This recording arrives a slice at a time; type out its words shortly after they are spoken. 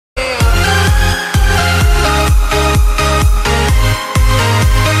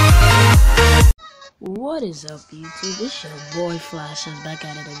What is up, YouTube? It's your boy Flash is back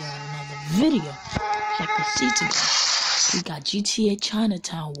at it again with another video. Like you see today, we got GTA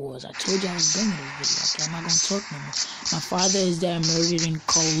Chinatown Wars. I told you I was bringing this video. Okay, I'm not gonna talk no more. My father is there murdered in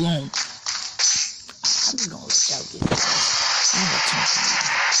Cologne. I'm just gonna let y'all get this. I'm gonna talk to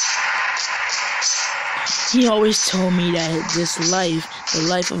you. He always told me that this life, the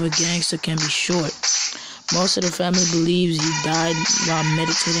life of a gangster, can be short. Most of the family believes he died while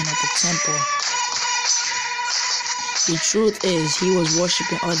meditating at the temple. The truth is, he was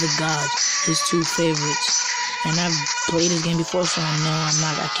worshiping other gods, his two favorites. And I've played this game before, so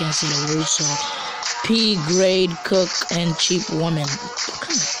I can't say the word, so P, grade, cook, and cheap woman. What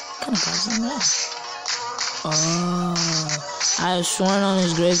kind of guy's in that? Oh, I have sworn on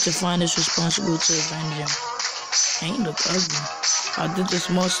his grave to find us responsible to avenge him. Ain't look ugly. I did this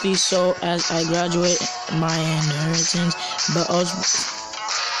mostly so as I graduate my inheritance, but also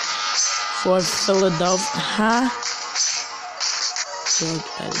for Philadelphia, huh?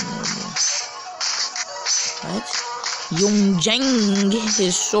 What? Yung Jang,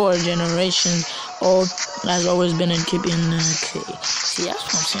 his sword generation old, has always been in keeping. Okay, see, that's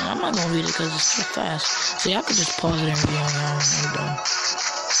what I'm saying. I'm not gonna read it because it's too fast. See, I could just pause it and be on and done.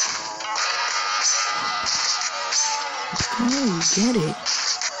 Oh, you get it.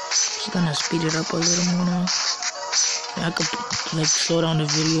 Just gonna speed it up a little more now. I could like slow down the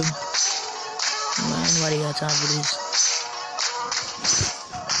video. Man, nobody got time for this.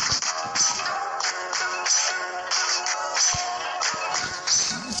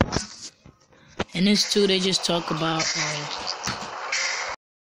 In this too, they just talk about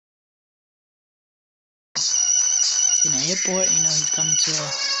in the airport. You know, he's coming to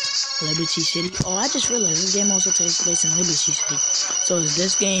Liberty City. Oh, I just realized this game also takes place in Liberty City. So is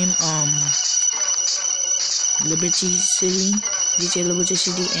this game Liberty City, GTA Liberty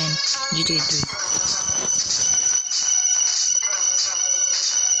City, and GTA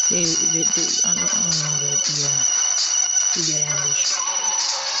 3. I don't know, you get English.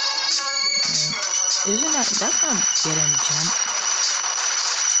 Isn't that's not getting jump.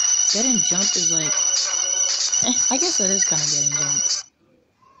 Getting jump is like, I guess it is kind of getting jump.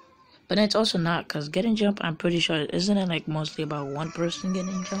 But it's also not, because getting jump, I'm pretty sure, isn't it like mostly about one person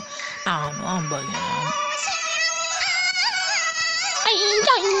getting jump? I don't know, I'm bugging out.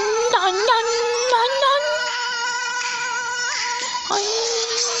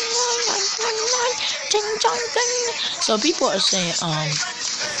 So people are saying,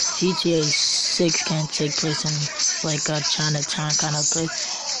 GTA 6 can't take place in like a Chinatown kind of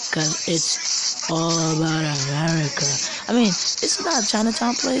place because it's all about America. I mean, it's not a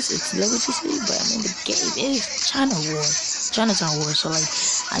Chinatown place, it's Liberty City, but I mean the game is Chinatown War. So like,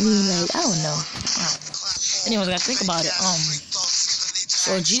 I mean, like, I don't know. Anyways, I gotta think about it.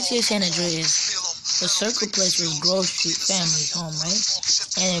 So GTA San Andreas, the circle place was Grove Street family's home, right?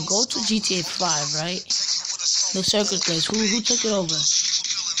 And then go to GTA 5, right? The circle place. Who took it over?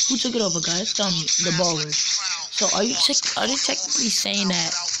 Who took it over, guys? Tell me. The Ballers. So are they technically saying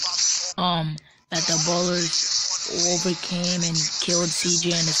that that the Ballers overcame and killed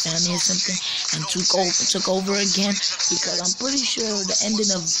CJ and his family or something and took over again? Because I'm pretty sure the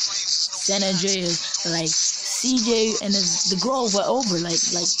ending of San Andreas, like CJ and the Grove were over. Like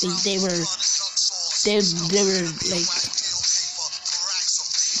they were like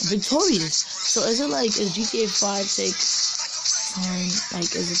victorious. So is it like, is GTA 5 take time,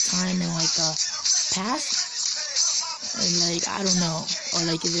 like, is it time in like the past, and like, I don't know, or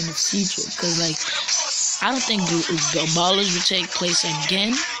like is it in the future? Because like, I don't think the Ballers would take place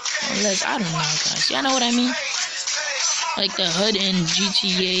again unless, I don't know, guys, y'all know what I mean? Like the hood in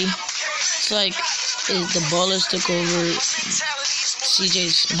GTA, it's like, is the Ballers took over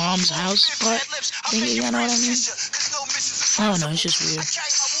CJ's mom's house part thing, y'all know what I mean? I don't know, it's just weird.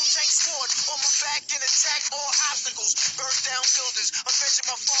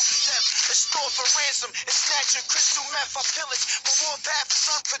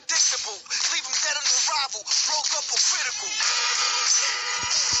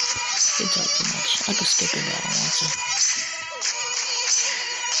 They talk too much. I could skip it if I don't want to.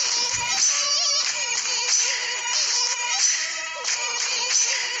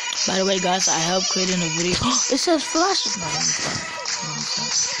 By the way, guys, I helped creating a video. It says Flash is not in the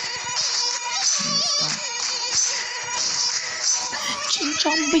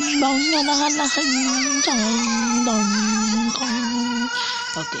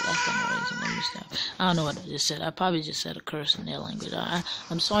Okay, that's kind of crazy. Let me stop. I don't know what I just said. I probably just said a curse in their language.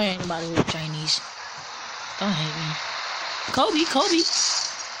 I'm sorry, anybody who's Chinese. Don't hate me. Kobe.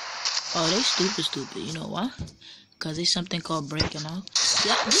 Oh, they stupid. You know why? Because there's something called breaking out.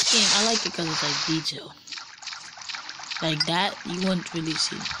 Yeah, this game, I like it because it's like detailed. Like that, you wouldn't really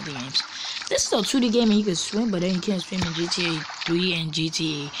see in other games. This is a 2D game and you can swim, but then you can't swim in GTA 3 and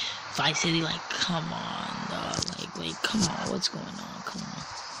GTA Vice City. Like, come on, dog. Like, come on. What's going on? Come on.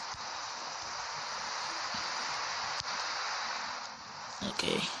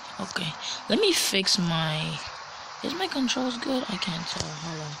 Okay. Let me fix my... Is my controls good? I can't tell.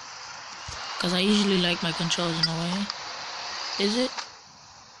 Hold on. Because I usually like my controls in a way. Is it?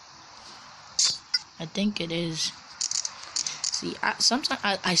 I think it is. See, sometimes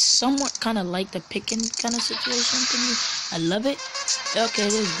I somewhat kind of like the picking kind of situation thingy. I love it. Okay,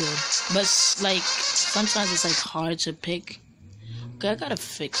 it is good. But, like, sometimes it's, like, hard to pick. Okay, I gotta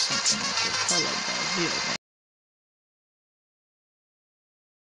fix something real quick. Hold on, guys. Be right back.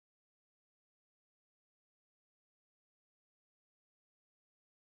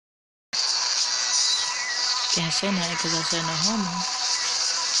 Can't say nothing because I said no homo.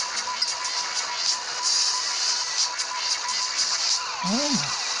 Oh my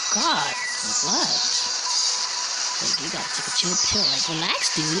god, relax. Like, you gotta take a chill pill. Like,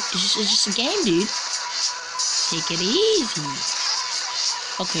 relax, dude. It's just a game, dude. Take it easy.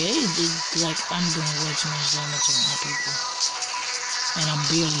 Okay, like, I'm doing way too much damage to my people. And I'm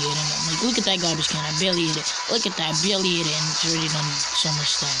barely hitting them. Like, look at that garbage can. I barely hit it. Look at that. I barely hit it, and it's already done so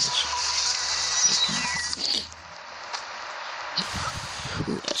much damage.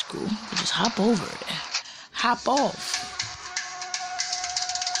 Ooh, that's cool. You just hop over it. Hop off.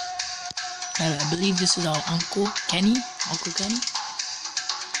 I believe this is our Uncle Kenny. Uncle Kenny?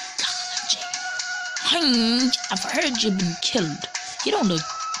 I've heard you've been killed. You don't look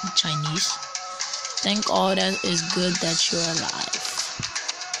Chinese. Thank all that is good that you're alive.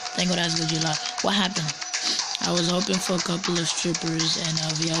 Thank God that's good you're alive. What happened? I was hoping for a couple of strippers and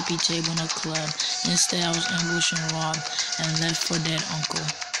a VIP table in a club. Instead, I was ambushed and robbed and left for dead, Uncle.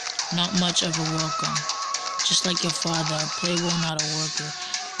 Not much of a welcome. Just like your father, a playboy, not a worker.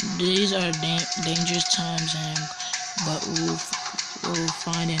 These are dangerous times, but we'll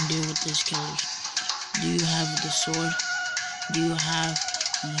find and deal with these killers. Do you have the sword? Do you have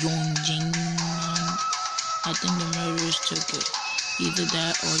Yongjing? I think the murderers took it. Either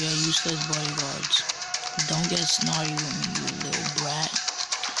that or your useless bodyguards. Don't get snarly with me, you little brat.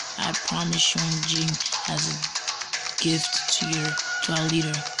 I promise Yongjing has a gift to our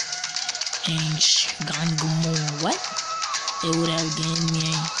leader. What? It would have gained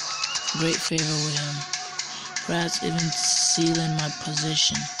me a great favor with him. Perhaps even sealing my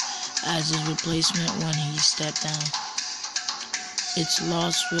position as his replacement when he stepped down. Its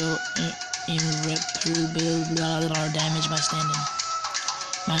loss will irreparably damage my standing.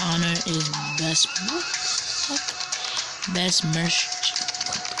 My honor is best merch.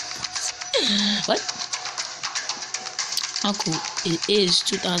 What? Uncle, it is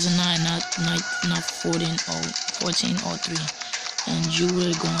 2009, not 1403, and you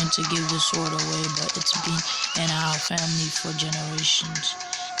were going to give the sword away, but it's been in our family for generations.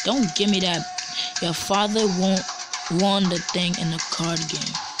 Don't give me that. Your father won the thing in the card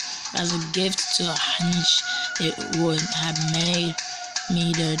game. As a gift to Hansh, it would have made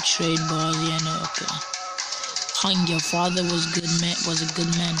me the trade boss. Okay. Your father was a good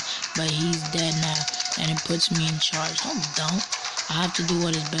man, but he's dead now, and it puts me in charge. Don't. I have to do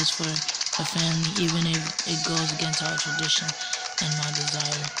what is best for the family, even if it goes against our tradition and my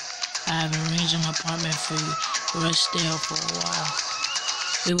desire. I have arranged an apartment for you. Rest there for a while.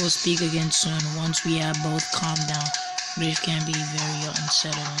 We will speak again soon. Once we have both calmed down, grief can be very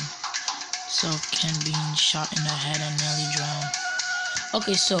unsettling. So can being shot in the head and nearly drowned.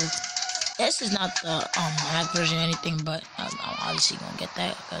 Okay, so this is not the hack version or anything, but I'm obviously gonna get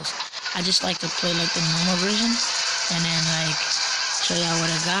that because I just like to play like the normal version and then like show y'all what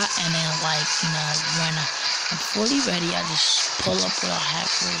I got, and then like when I'm fully ready, I just pull up with a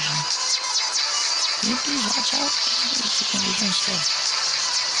hack version. Can you please watch out? You can be still.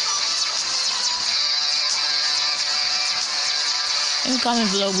 In the comment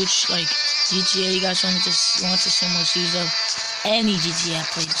below which like GTA you guys want to see more series of. Any GTA I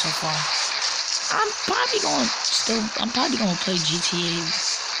played so far. I'm probably gonna play GTA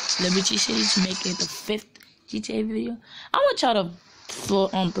Liberty City to make it the 5th GTA video. I want y'all to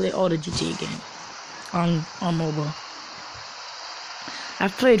play all the GTA games on mobile.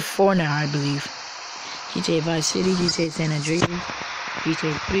 I've played 4 now, I believe. GTA Vice City, GTA San Andreas,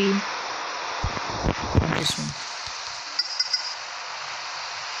 GTA 3, and this one.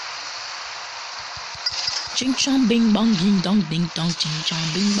 Ching chong bing bong ding dong ding dong, ching chong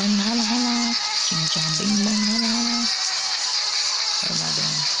bing bong hala hala, ching chong bing bong hala hala. What am I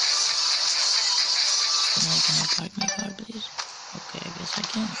doing? Can I park my car, please? Okay, I guess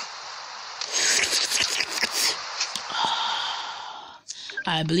second.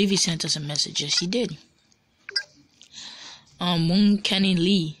 I believe he sent us a message. Yes, he did. Moon Kenny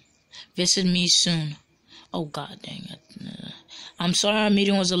Lee, visit me soon. Oh, god dang it. I'm sorry our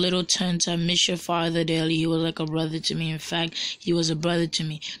meeting was a little tense. I miss your father daily. He was like a brother to me. In fact, he was a brother to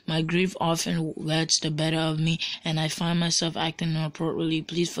me. My grief often gets the better of me, and I find myself acting inappropriately.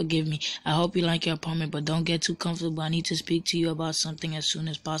 Please forgive me. I hope you like your apartment, but don't get too comfortable. I need to speak to you about something as soon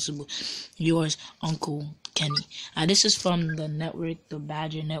as possible. Yours, Uncle Kenny. This is from the network, the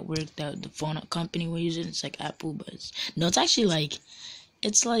Badger network, the phone company we're using. It's like Apple, but it's actually like,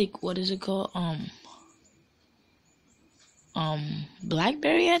 it's like, what is it called?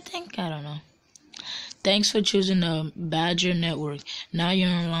 BlackBerry, I think. I don't know. Thanks for choosing the Badger network. Now you're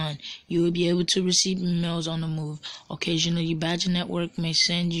online. You will be able to receive emails on the move. Occasionally, Badger network may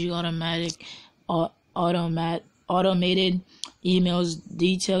send you automated emails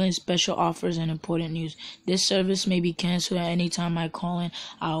detailing special offers and important news. This service may be canceled at any time by calling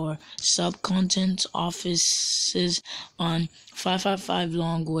our subcontent offices on 555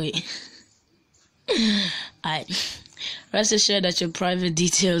 Long Way. Rest assured that your private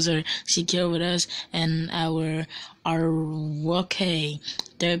details are secure with us and our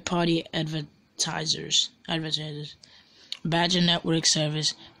third-party advertisers. Badger Network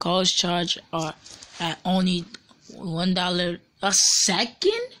service. Calls charged are at only $1 a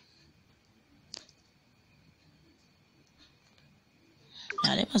second?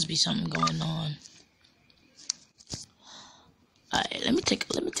 Now there must be something going on. Alright, let me take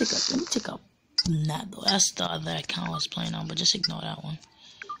a nah, though. That's the other account I was playing on, but just ignore that one.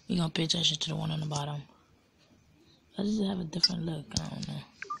 We're gonna pay attention to the one on the bottom. Why does it have a different look? I don't know.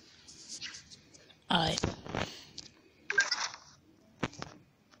 Alright.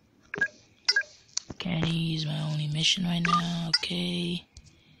 Kenny is my only mission right now. Okay.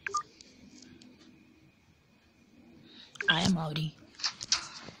 I am outie.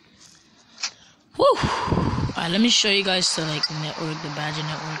 Woo! Alright, let me show you guys the network, the Badger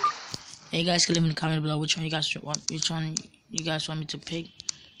network. Hey, you guys can leave in the comment below which one you guys want me to pick.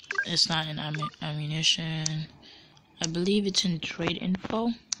 It's not in ammunition. I believe it's in trade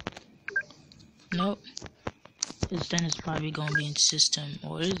info. Nope. Then it's probably gonna be in system,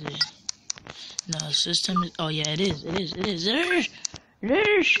 or is it? No, system is. Oh yeah, it is. It is.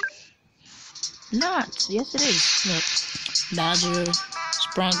 Not. Yes, it is. Look, Badger,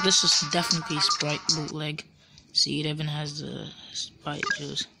 Sprung. This is definitely Sprite bootleg. See, it even has the Sprite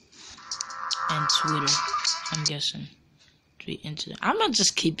juice. And Twitter, I'm guessing. Tweet into. I'm gonna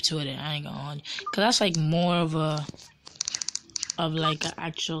just keep Twitter. I ain't gonna hold you, cause that's like more of an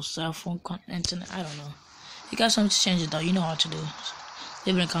actual cell phone internet. I don't know. You got something to change it though. You know how to do.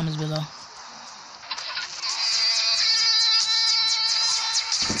 Leave it in the comments below.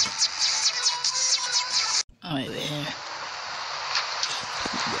 Alright, we're here.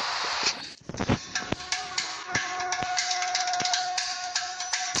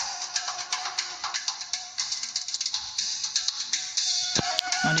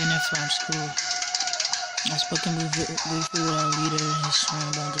 On the next from school, I spoken briefly with our leader and his friend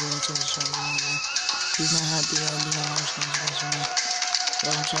about the world to the show. He's not happy. I'll be on our responsibility for me.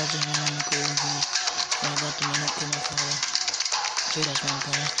 But I'm charging him and cool with me. But about the minute to my father. Dude, that's my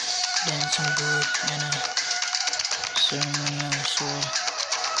parents. Then some good and a ceremony on the sword.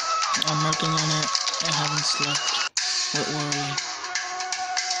 I'm working on it and haven't slept with worry.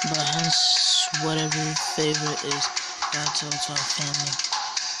 But hence, whatever favor is, that's all to our family.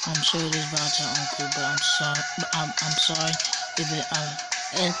 I'm sure it is about your uncle, but I'm sorry if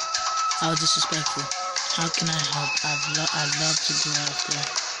I was disrespectful. How can I help? I'd love to go after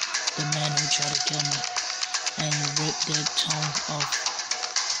the men who try to kill me and rip their tongue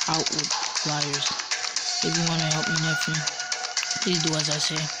out with pliers. If you want to help me, nephew, please do as I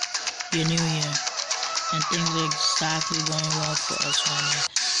say. You're new here, and things are exactly going well for us right now.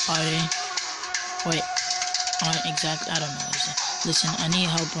 Are they? Wait. Aren't exactly. I don't know. Listen, I need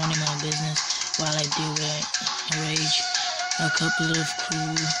help running my business while I deal with rage. A couple of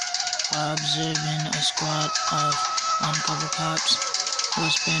crew are observing a squad of undercover cops who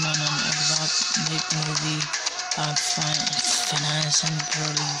are spent on an exotic movie of financing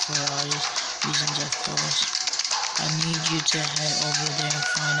purely for obvious reasons, of course. I need you to head over there and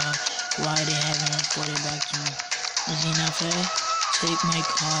find out why they haven't reported back to me. Is it not fair? Take my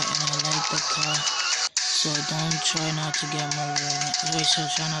car and I like the car. So don't try not to get murdered. Wait, so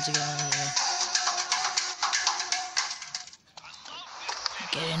try not to get murdered.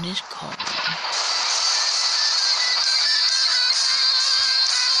 Get in this car.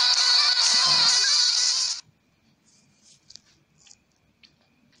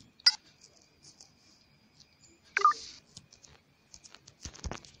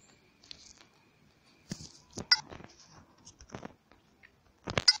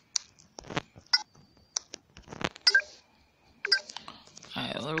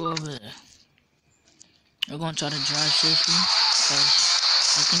 Alright, what do we over there? We're gonna try to drive safely, because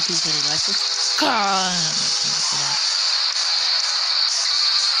I think he said he likes it. God,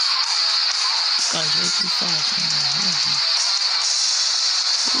 this guy's way too fast.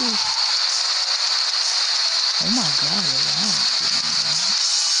 Oh my god,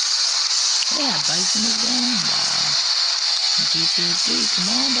 they have bikes in this game? Wow. GTA 3, come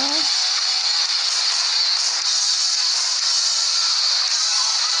on, dog.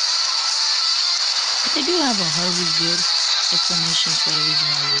 They do have a very good explanation for the reason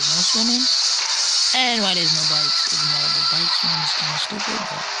why there's no swimming and why there's no bikes. Even though the bikes one is kind of stupid,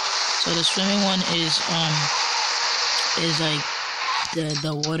 but so the swimming one is like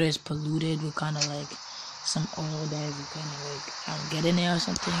the water is polluted with kind of like some oil that you kind of like get in there or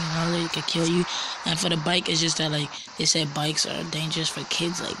something, you know, that could kill you. And for the bike, it's just that like they said bikes are dangerous for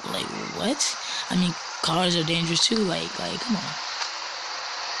kids. Like what? I mean, cars are dangerous too. Like come on.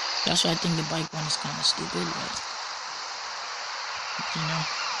 That's why I think the bike one is kind of stupid. Like, you know,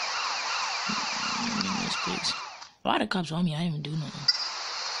 those pigs. Why the cops on me? I didn't even do nothing.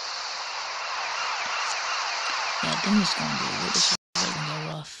 Yeah, I think it's gonna be a little bit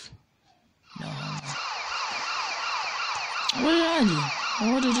rough. No homo. What did I do?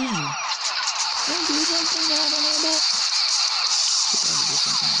 What did you do? Did I do something that I don't know about?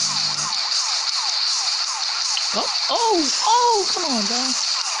 Oh, come on, bro.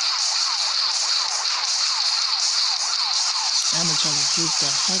 I'm gonna try to juke the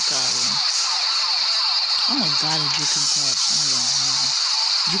heck out of him. I'm a god at juking cats.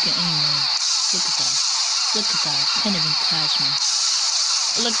 Juking anyone. Look at that. Look at that. Can't even catch me.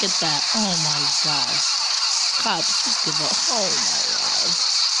 Look at that. Oh my god. Cops, just give up. Oh my god.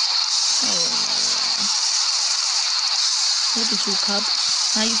 Oh my god. Look at you, Cup.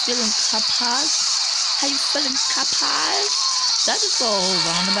 How you feeling, Cupaz? How you feeling, Cupaz? That just go all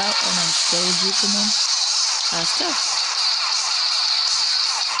roundabout and I'm still juking them. That's tough.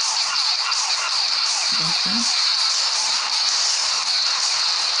 Okay.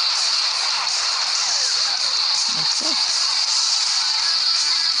 That's tough.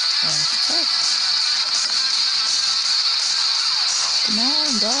 That's tough. Come on,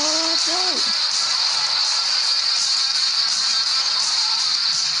 dog.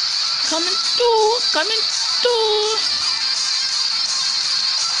 Coming through.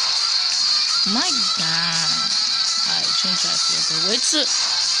 My god. Alright, change track real quick. Wait till.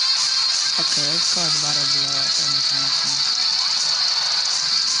 Okay, this car's about to blow up anytime soon.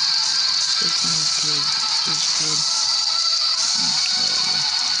 16 kid.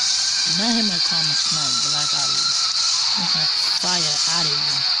 Do not hit my car, I'm smoke black out of you. I'm gonna fire out of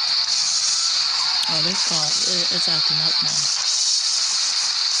you. Oh, this car, it's acting up now.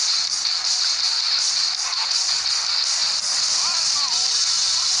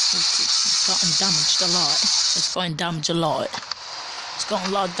 It's gotten damaged a lot. It's going damage a lot. It's got a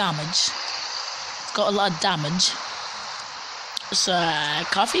lot of damage. It's got a lot of damage. So,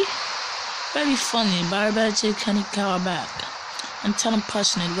 coffee? Very funny, but I better take Kenny Cow back and tell him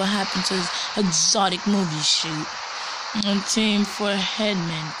personally what happened to his exotic movie shoot and team for a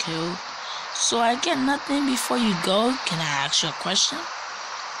headman kill. So I get nothing before you go. Can I ask you a question?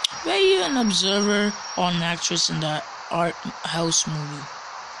 Were you an observer or an actress in the art house movie?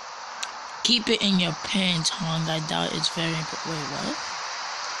 Keep it in your pants, Hong. I doubt it's very important. Wait, what?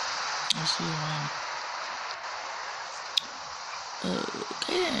 Let's see.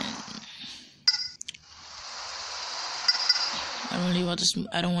 Okay.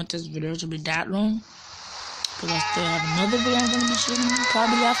 I don't want this video to be that long, because I still have another video I'm gonna be shooting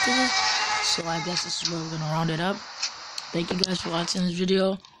probably after this. So I guess this is where we're gonna round it up. Thank you guys for watching this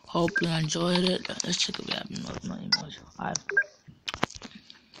video. Hope you enjoyed it. Let's check if we have no emotion.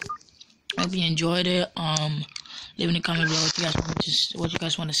 Hope you enjoyed it. Leave in the comment below what you guys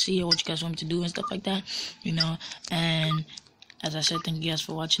want to see or what you guys want me to do and stuff like that. You know. And as I said, thank you guys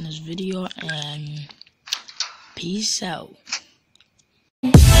for watching this video and peace out.